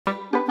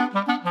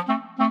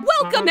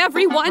Welcome,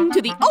 everyone,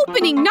 to the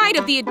opening night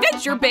of the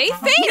Adventure Bay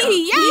Fair!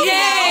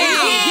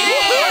 Yeah!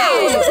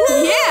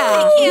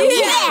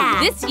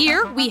 This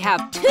year, we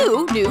have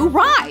 2 new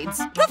rides,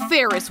 the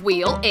Ferris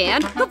wheel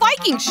and the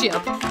Viking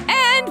ship.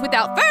 And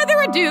without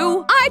further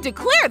ado, I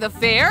declare the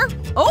fair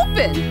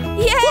open!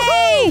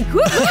 Yay!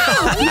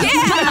 Woohoo! Yay!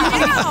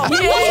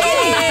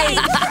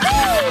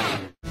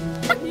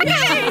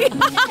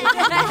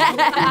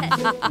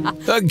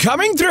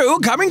 Coming through.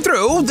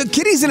 The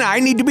kitties and I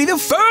need to be the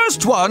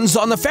first ones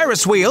on the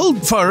Ferris wheel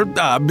for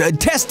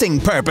testing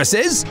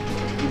purposes.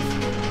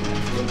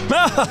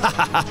 Meow,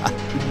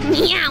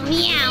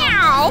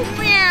 meow. Meow,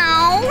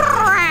 meow.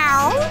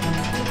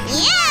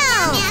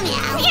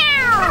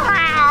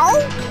 Meow.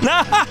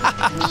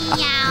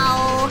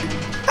 Meow.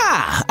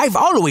 I've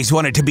always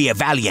wanted to be a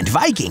valiant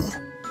Viking.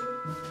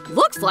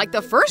 Looks like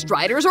the first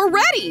riders are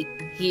ready.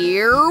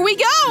 Here we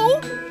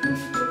go!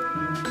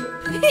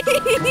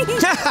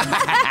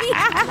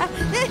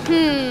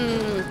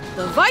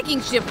 The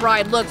Viking ship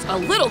ride looks a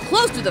little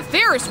close to the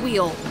Ferris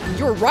wheel.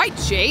 You're right,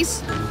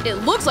 Chase.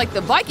 It looks like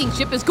the Viking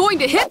ship is going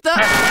to hit the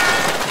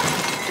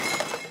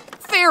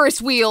Ferris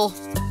wheel.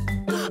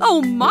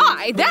 Oh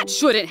my, that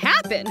shouldn't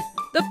happen.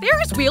 The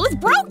Ferris wheel is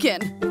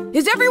broken.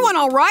 Is everyone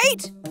all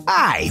right?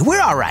 Aye, we're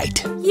all right.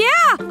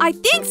 Yeah, I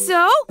think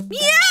so.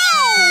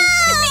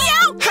 Meow!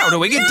 Meow! How do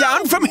we get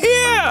down from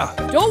here?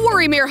 Don't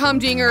worry, Mayor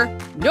Humdinger.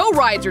 No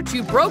rides are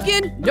too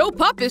broken, no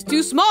pup is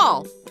too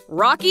small.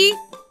 Rocky,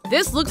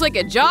 this looks like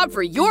a job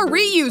for your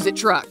Reuse It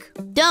truck.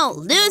 Don't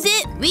lose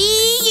it,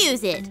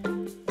 reuse it.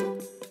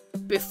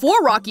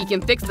 Before Rocky can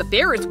fix the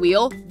Ferris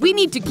wheel, we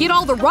need to get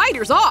all the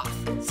riders off.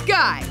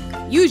 Sky,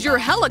 use your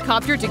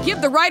helicopter to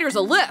give the riders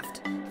a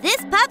lift. This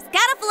pup's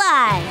gotta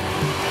fly.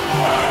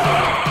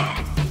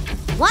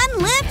 One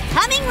lift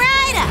coming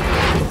right up.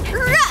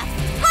 Rough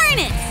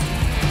harness.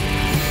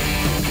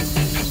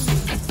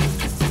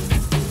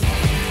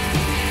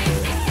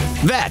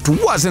 That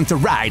wasn't the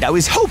ride I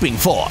was hoping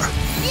for.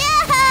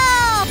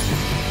 Yow!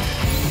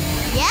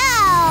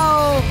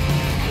 Yow!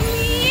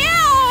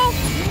 Meow!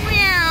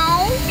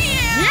 Meow!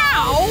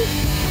 Meow!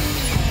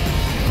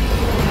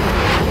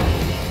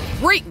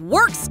 Great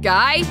work,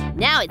 Sky!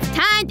 Now it's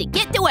time to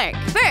get to work.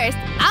 First,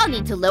 I'll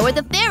need to lower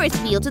the Ferris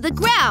wheel to the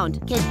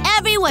ground. Can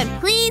everyone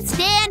please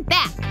stand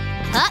back?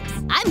 Pups,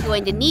 I'm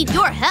going to need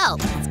your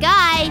help.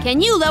 Sky, can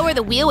you lower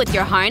the wheel with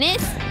your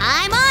harness?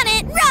 I'm on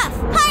it. Rough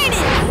harness!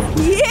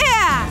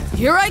 Yeah!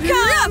 Here I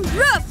come!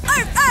 Rough,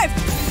 arf, arf!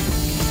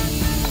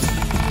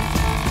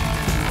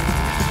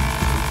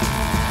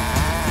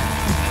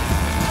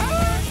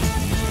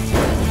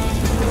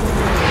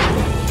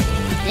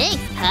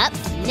 Thanks, pups.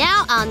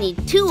 Now I'll need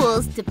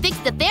tools to fix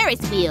the Ferris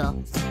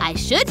wheel. I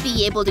should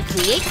be able to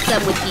create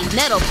some with these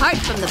metal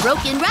parts from the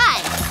broken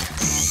ride.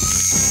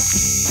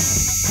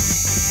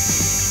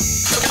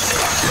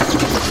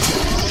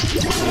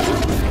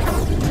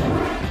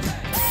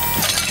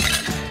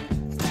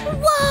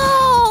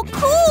 Whoa,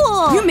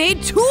 cool! You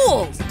made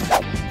tools!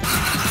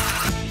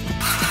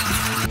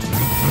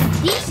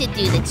 These should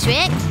do the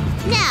trick.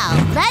 Now,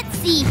 let's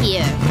see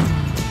here.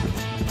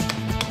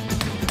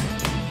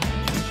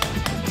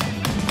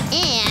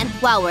 And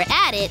while we're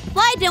at it,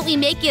 why don't we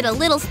make it a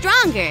little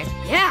stronger?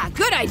 Yeah,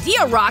 good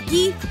idea,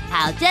 Rocky.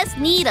 I'll just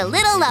need a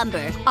little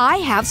lumber. I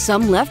have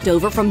some left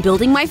over from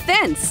building my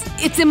fence.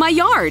 It's in my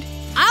yard.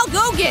 I'll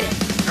go get it.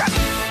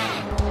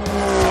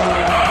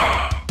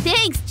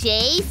 Thanks,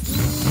 Chase.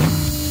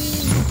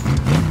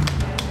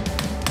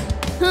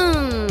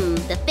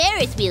 The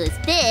Ferris wheel is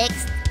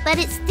fixed, but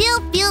it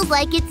still feels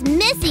like it's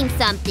missing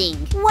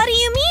something. What do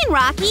you mean,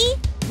 Rocky?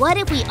 What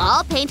if we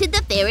all painted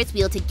the Ferris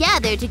wheel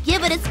together to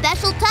give it a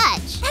special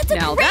touch? That's a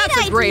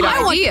great idea.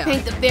 I want to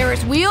paint the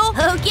Ferris wheel.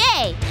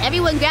 Okay,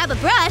 everyone grab a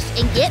brush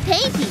and get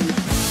painting.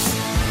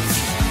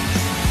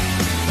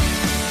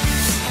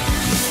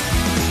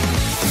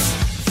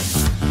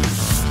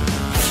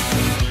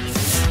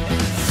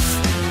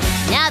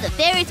 Now the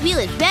Ferris wheel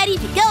is ready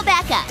to go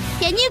back up.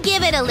 Can you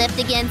give it a lift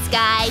again,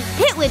 Sky?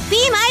 It would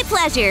be my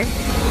pleasure.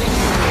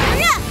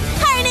 Rough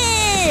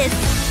harness!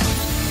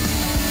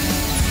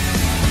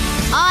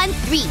 On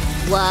 3.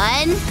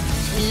 1,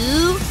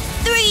 2,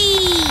 3.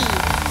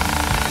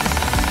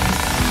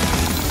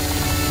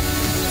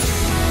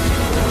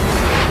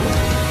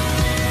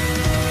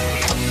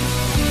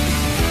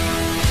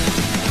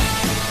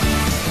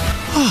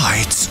 Oh,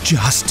 it's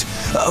just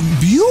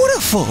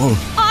beautiful.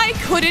 I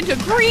couldn't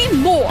agree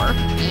more.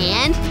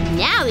 And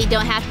now we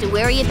don't have to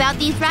worry about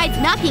these rides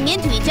knocking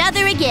into each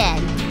other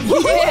again.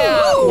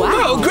 Yeah!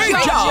 Wow, great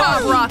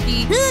job,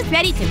 Rocky. Who's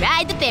ready to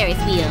ride the Ferris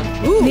wheel?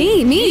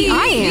 Me.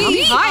 I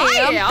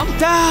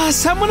am.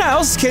 Someone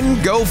else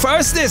can go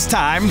first this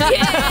time.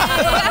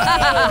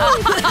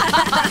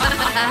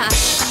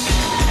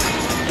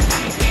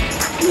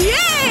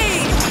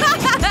 Yay!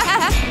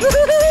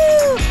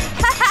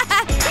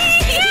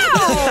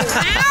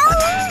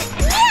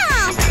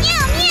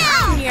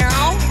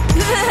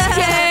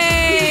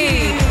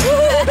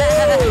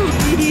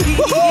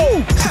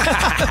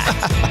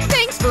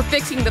 Thanks for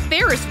fixing the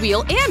Ferris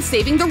wheel and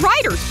saving the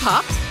riders,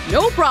 pups.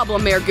 No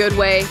problem, Mayor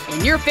Goodway.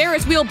 When your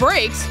Ferris wheel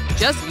breaks,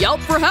 just yelp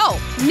for help.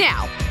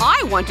 Now,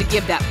 I want to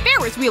give that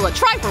Ferris wheel a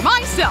try for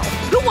myself.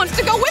 Who wants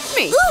to go with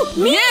me?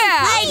 Ooh, me! Yeah!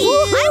 I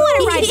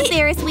want to ride the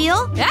Ferris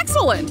wheel.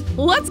 Excellent!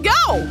 Let's go!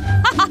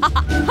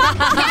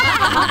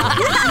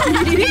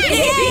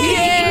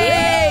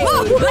 Yay!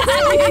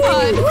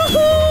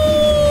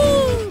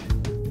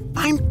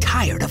 I'm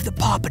tired of the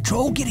Paw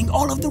Patrol getting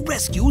all of the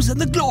rescues and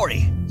the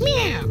glory.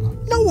 Meow.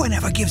 No one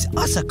ever gives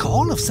us a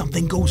call if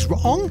something goes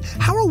wrong.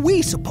 How are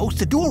we supposed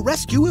to do a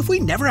rescue if we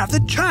never have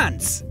the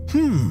chance?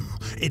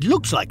 It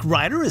looks like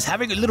Ryder is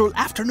having a little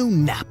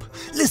afternoon nap.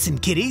 Listen,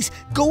 kiddies,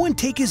 go and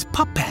take his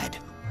pup pad.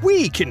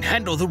 We can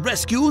handle the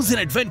rescues in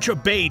Adventure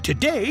Bay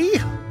today.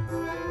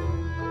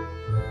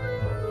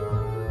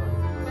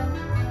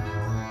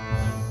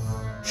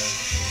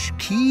 Shh,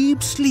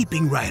 keep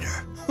sleeping,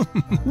 Ryder.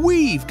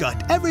 We've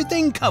got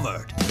everything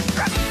covered.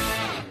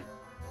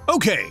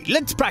 Okay,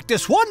 let's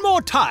practice one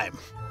more time.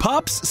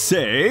 Pups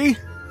say...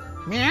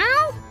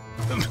 Meow?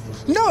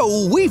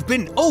 No, we've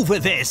been over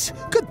this.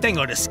 Good thing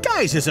our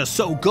disguises are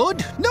so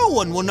good. No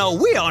one will know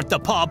we aren't the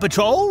Paw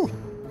Patrol.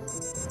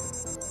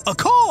 A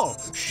call!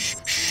 Shh,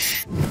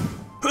 shh.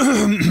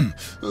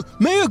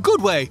 Mayor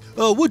Goodway,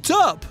 what's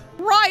up?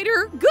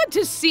 Ryder, good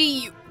to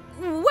see you.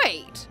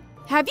 Wait,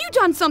 have you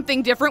done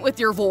something different with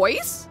your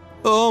voice?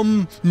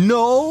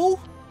 No.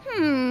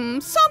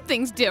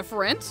 Something's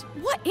different.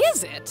 What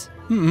is it?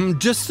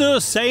 Just the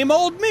same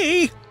old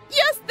me.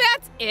 Yes,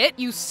 that's it.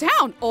 You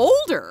sound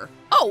older.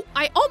 Oh,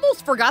 I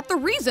almost forgot the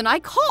reason I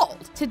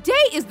called.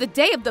 Today is the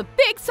day of the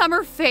big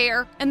summer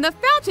fair, and the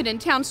fountain in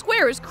town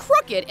square is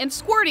crooked and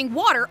squirting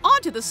water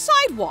onto the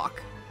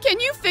sidewalk. Can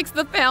you fix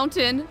the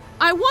fountain?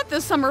 I want the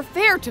summer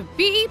fair to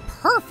be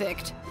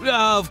perfect.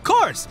 Of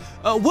course.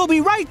 We'll be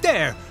right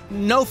there.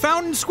 No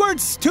fountain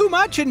squirts too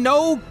much and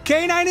no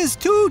canine is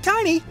too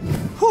tiny.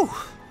 Whew.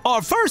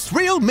 Our first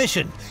real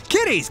mission.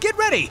 Kitties, get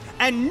ready.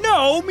 And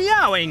no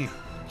meowing.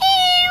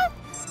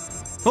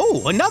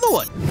 Oh, another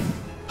one.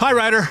 Hi,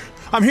 Ryder.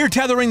 I'm here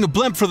tethering the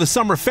blimp for the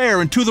summer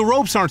fair and two of the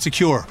ropes aren't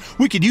secure.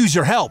 We could use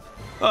your help.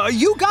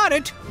 You got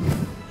it.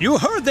 You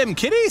heard them,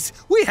 kitties.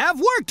 We have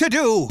work to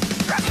do.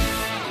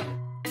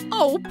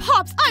 Oh,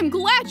 Pops, I'm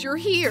glad you're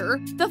here.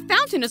 The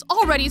fountain has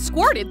already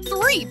squirted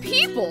 3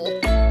 people.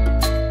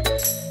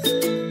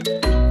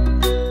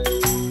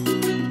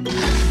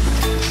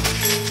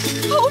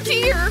 Oh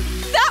dear,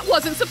 that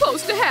wasn't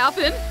supposed to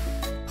happen.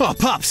 Oh,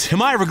 Pops,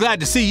 am I ever glad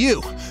to see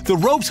you. The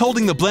ropes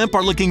holding the blimp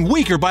are looking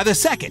weaker by the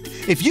second.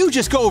 If you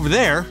just go over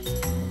there...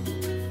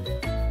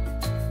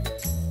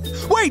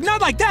 Wait,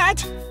 not like that!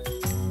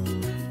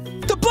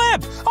 The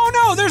blimp! Oh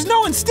no, there's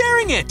no one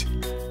steering it!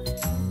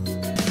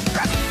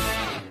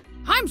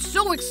 I'm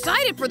so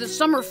excited for the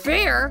summer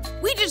fair.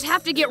 We just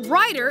have to get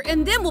Ryder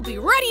and then we'll be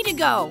ready to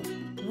go.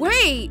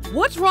 Wait,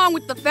 what's wrong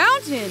with the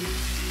fountain?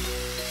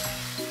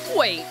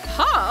 Wait,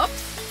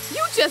 Pups?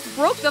 You just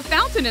broke the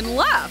fountain and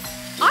left.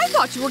 I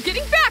thought you were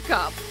getting back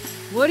up.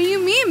 What do you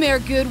mean, Mayor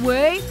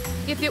Goodway?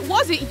 If it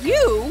wasn't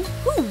you,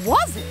 who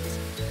was it?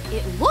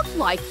 It looked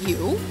like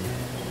you.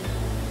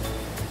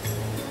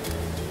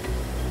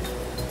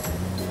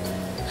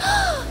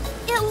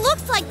 It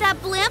looks like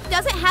that blimp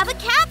doesn't have a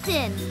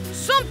captain.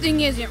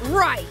 Something isn't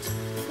right.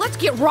 Let's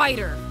get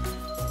Ryder.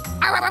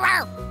 I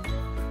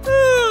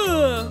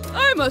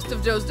must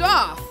have dozed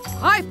off.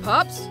 Hi,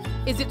 Pups.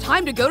 Is it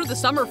time to go to the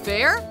summer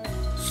fair?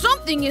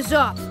 Something is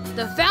up.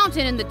 The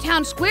fountain in the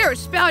town square is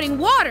spouting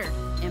water.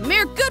 And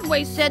Mayor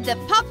Goodway said that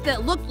pups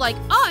that looked like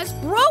us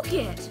broke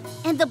it.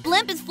 And the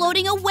blimp is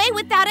floating away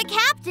without a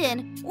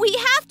captain. We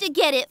have to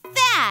get it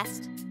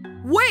fast.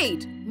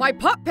 Wait, my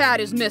pup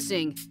pad is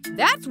missing.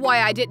 That's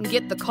why I didn't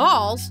get the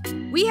calls.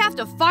 We have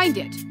to find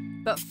it.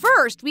 But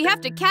first, we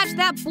have to catch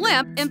that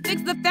blimp and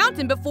fix the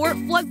fountain before it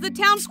floods the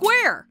town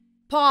square.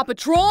 Paw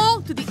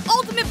Patrol to the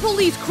ultimate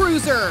police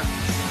cruiser.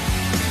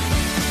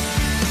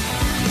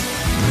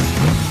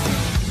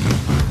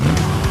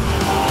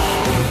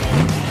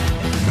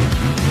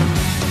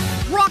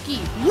 Rocky,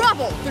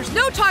 Rubble, there's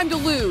no time to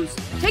lose.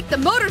 Take the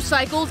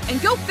motorcycles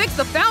and go fix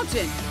the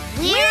fountain.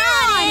 We're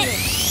on it!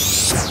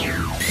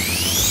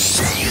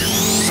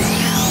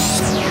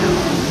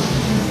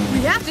 We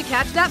have to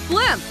catch that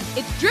blimp.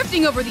 It's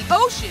drifting over the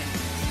ocean.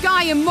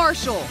 Sky and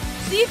Marshall,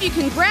 see if you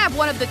can grab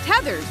one of the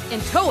tethers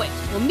and tow it.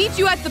 We'll meet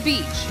you at the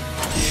beach.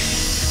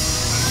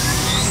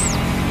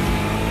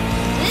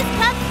 This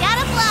pup's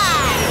gotta fly!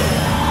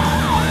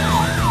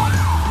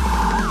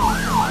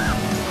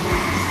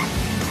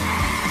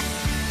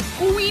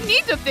 We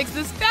need to fix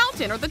this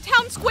fountain or the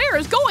town square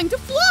is going to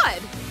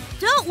flood.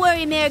 Don't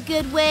worry, Mayor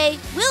Goodway.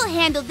 We'll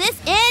handle this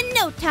in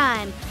no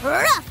time.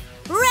 Rough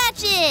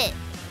Ratchet!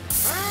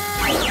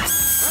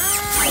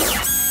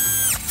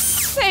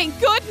 Thank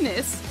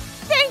goodness.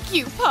 Thank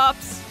you,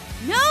 Pups.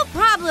 No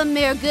problem,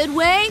 Mayor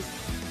Goodway.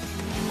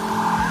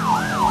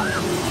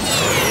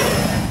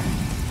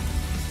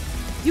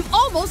 You've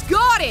almost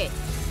got it.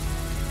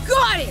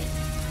 Got it.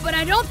 But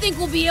I don't think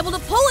we'll be able to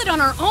pull it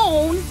on our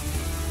own.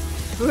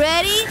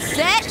 Ready,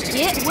 set,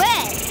 get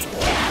wet.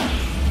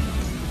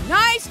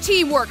 Nice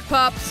teamwork,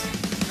 Pups.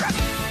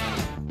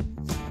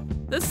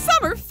 The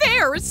summer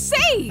fair is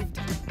saved!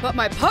 But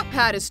my pup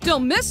pad is still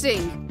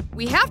missing.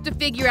 We have to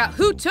figure out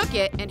who took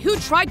it and who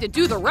tried to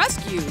do the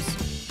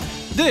rescues.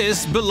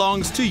 This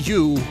belongs to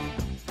you.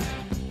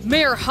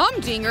 Mayor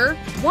Humdinger,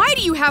 why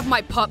do you have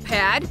my pup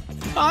pad?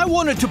 I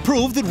wanted to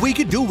prove that we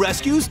could do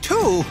rescues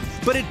too,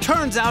 but it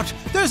turns out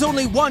there's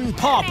only one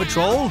Paw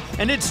Patrol,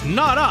 and it's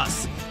not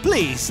us.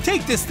 Please,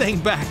 take this thing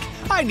back.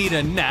 I need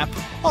a nap.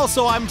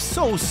 Also, I'm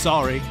so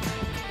sorry.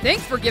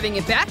 Thanks for giving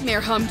it back,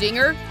 Mayor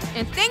Humdinger,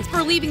 and thanks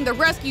for leaving the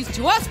rescues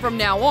to us from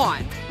now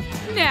on.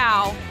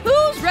 Now,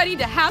 who's ready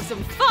to have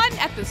some fun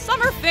at the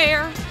summer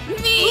fair?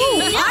 Me! Ooh,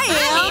 I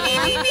am!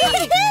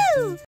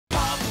 Me.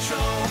 Paw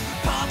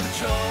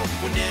Patrol,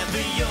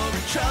 whenever you're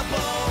in trouble.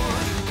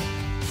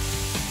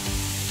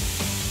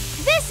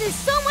 This is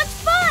so much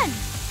fun!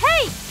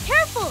 Hey,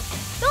 careful!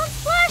 Don't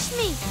splash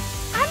me!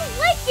 I don't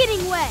like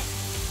getting wet.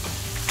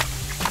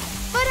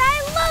 But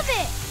I love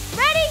it!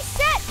 Ready,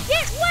 set,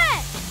 get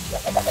wet!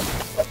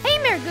 Hey,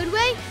 Mayor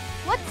Goodway,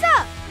 what's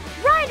up?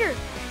 Ryder,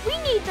 we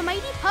need the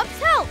Mighty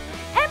Pup's help.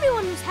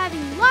 Everyone was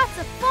having lots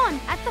of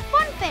fun at the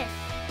fun fair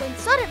when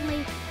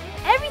suddenly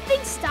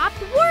everything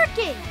stopped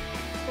working.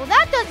 Well,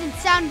 that doesn't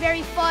sound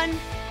very fun.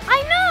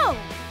 I know!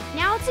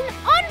 Now it's an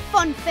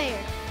unfun fair.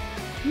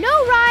 No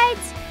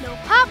rides, no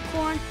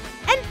popcorn,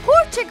 and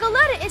poor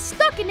Chicoletta is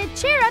stuck in a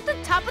chair at the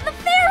top of the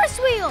Ferris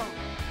wheel.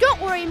 Don't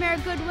worry, Mayor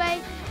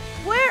Goodway.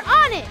 We're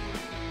on it.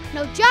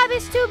 No job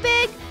is too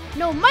big,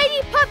 no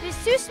Mighty Pup is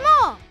too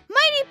small.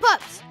 Mighty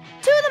Pups,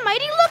 to the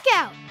mighty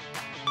lookout.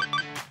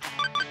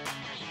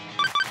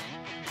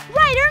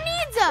 Ryder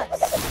needs us.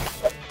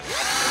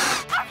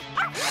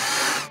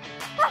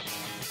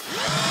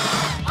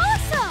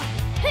 Awesome!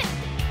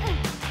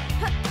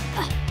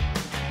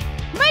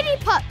 Mighty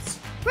Pups,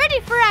 ready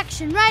for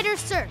action, Ryder,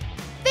 sir.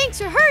 Thanks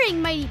for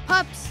hurrying, Mighty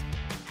Pups.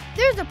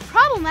 There's a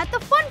problem at the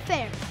fun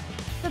fair.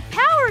 The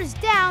power is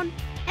down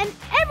and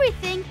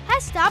everything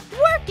has stopped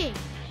working.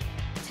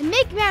 To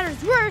make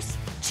matters worse,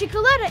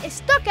 Chicoletta is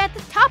stuck at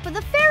the top of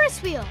the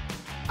Ferris wheel.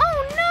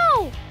 Oh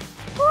no!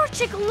 Poor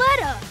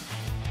Chicoletta!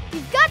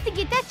 We've got to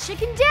get that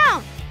chicken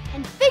down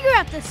and figure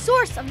out the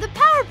source of the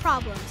power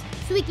problems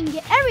so we can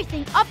get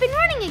everything up and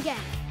running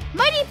again.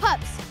 Mighty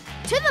Pups,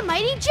 to the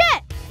mighty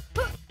jet!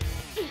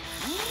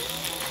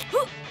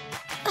 Woohoo!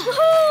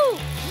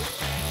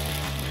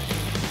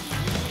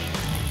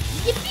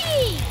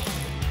 Yippee!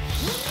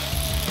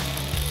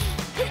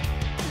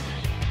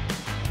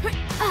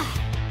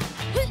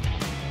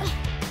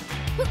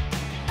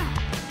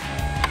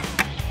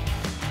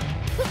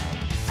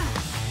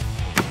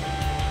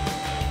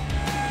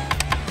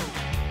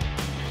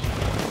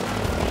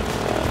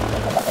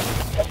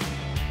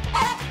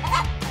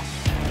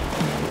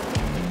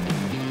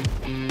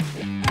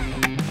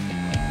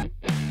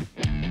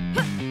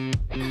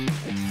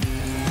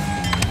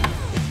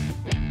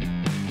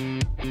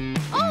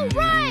 All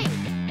right!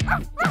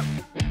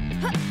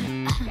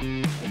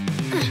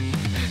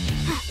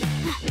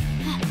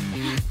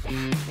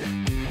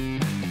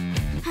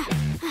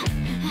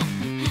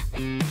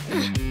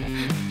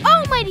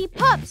 Oh, Mighty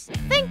Pups!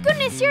 Thank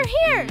goodness you're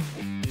here!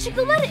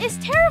 Chicoletta is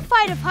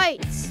terrified of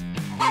heights.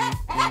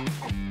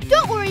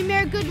 Don't worry,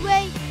 Mayor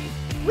Goodway.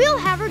 We'll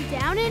have her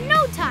down in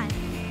no time.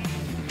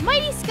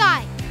 Mighty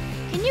Sky,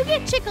 can you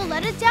get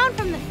Chicoletta down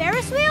from the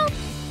Ferris wheel?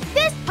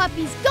 This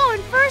puppy's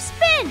going for a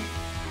spin.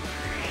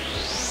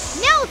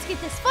 Now let's get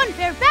this fun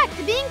fair back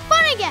to being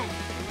fun again.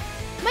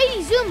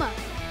 Mighty Zuma,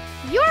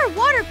 your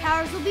water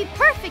powers will be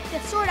perfect to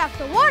sort out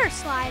the water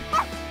slide.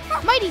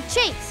 Mighty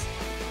Chase,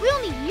 we'll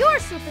need your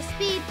super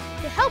speed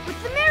to help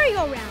with the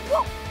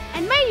merry-go-round.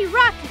 And Mighty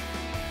Rocky,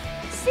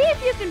 see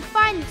if you can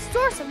find the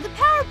source of the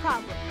power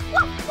problem.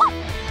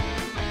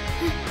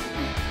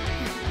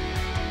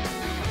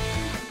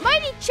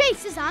 Mighty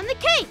Chase is on the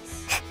case.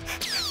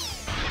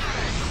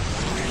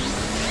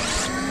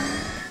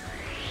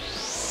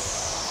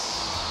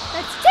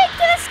 Let's take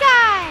to the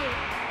sky.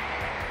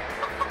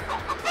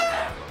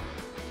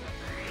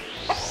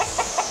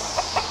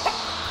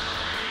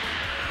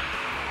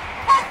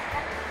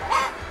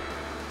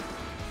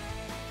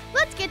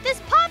 Let's get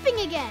this popping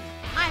again.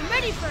 I'm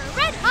ready for a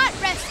red-hot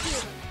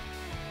rescue.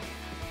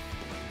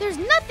 There's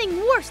nothing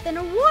worse than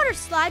a water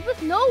slide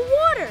with no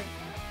water.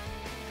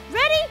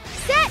 Ready,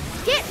 set,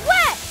 get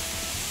wet!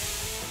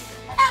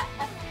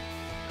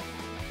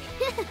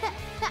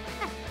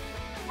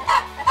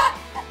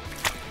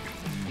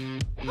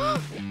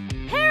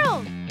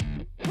 Harold,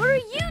 what are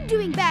you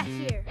doing back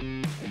here?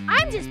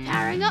 I'm just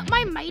powering up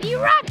my mighty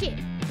rocket.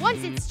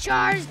 Once it's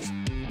charged,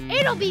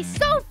 it'll be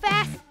so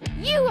fast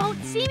you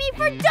won't see me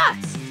for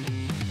dust.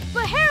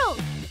 But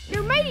Harold,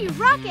 your mighty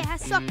rocket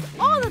has sucked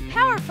all the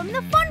power from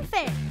the fun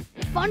fair.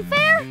 Fun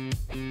fair?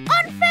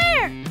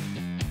 Unfair!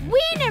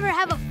 We never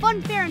have a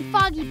fun fair in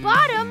Foggy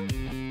Bottom.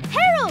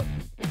 Harold,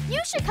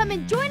 you should come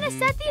and join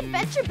us at the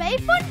Adventure Bay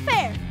Fun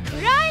Fair.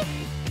 Could I?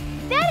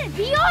 That'd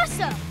be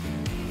awesome.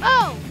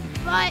 Oh,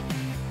 but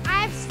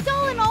I've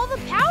stolen all the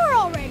power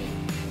already.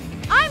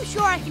 I'm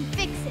sure I can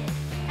fix it.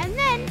 And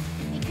then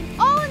we can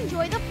all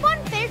enjoy the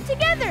fun fair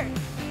together.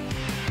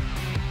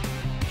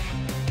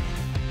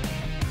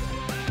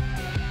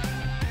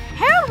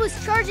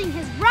 was charging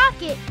his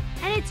rocket,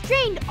 and it's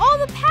drained all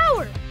the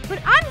power.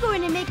 But I'm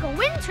going to make a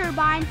wind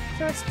turbine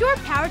to restore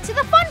power to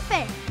the fun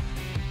fair.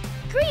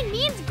 Green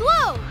means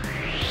glow.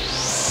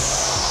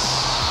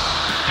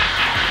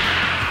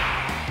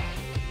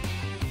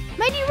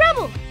 Mighty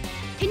Rebel,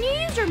 can you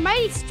use your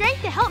mighty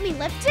strength to help me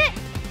lift it?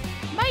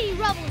 Mighty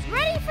Rebel's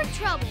ready for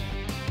trouble.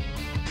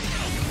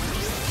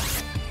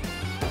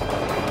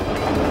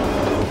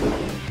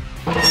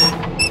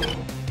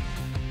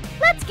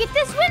 Let's get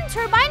this wind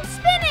turbine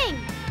spinning!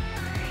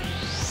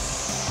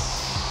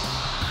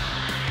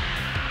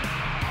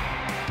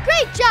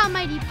 Great job,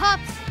 Mighty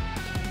Pups!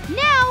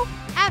 Now,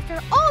 after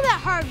all that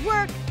hard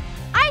work,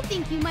 I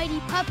think you Mighty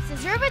Pups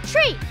deserve a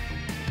treat.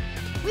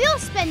 We'll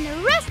spend the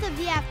rest of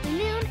the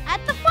afternoon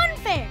at the fun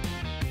fair.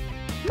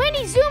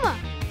 Mighty Zuma,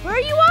 where are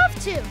you off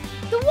to?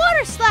 The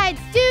water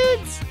slides,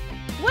 dudes!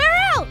 Where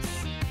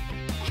else?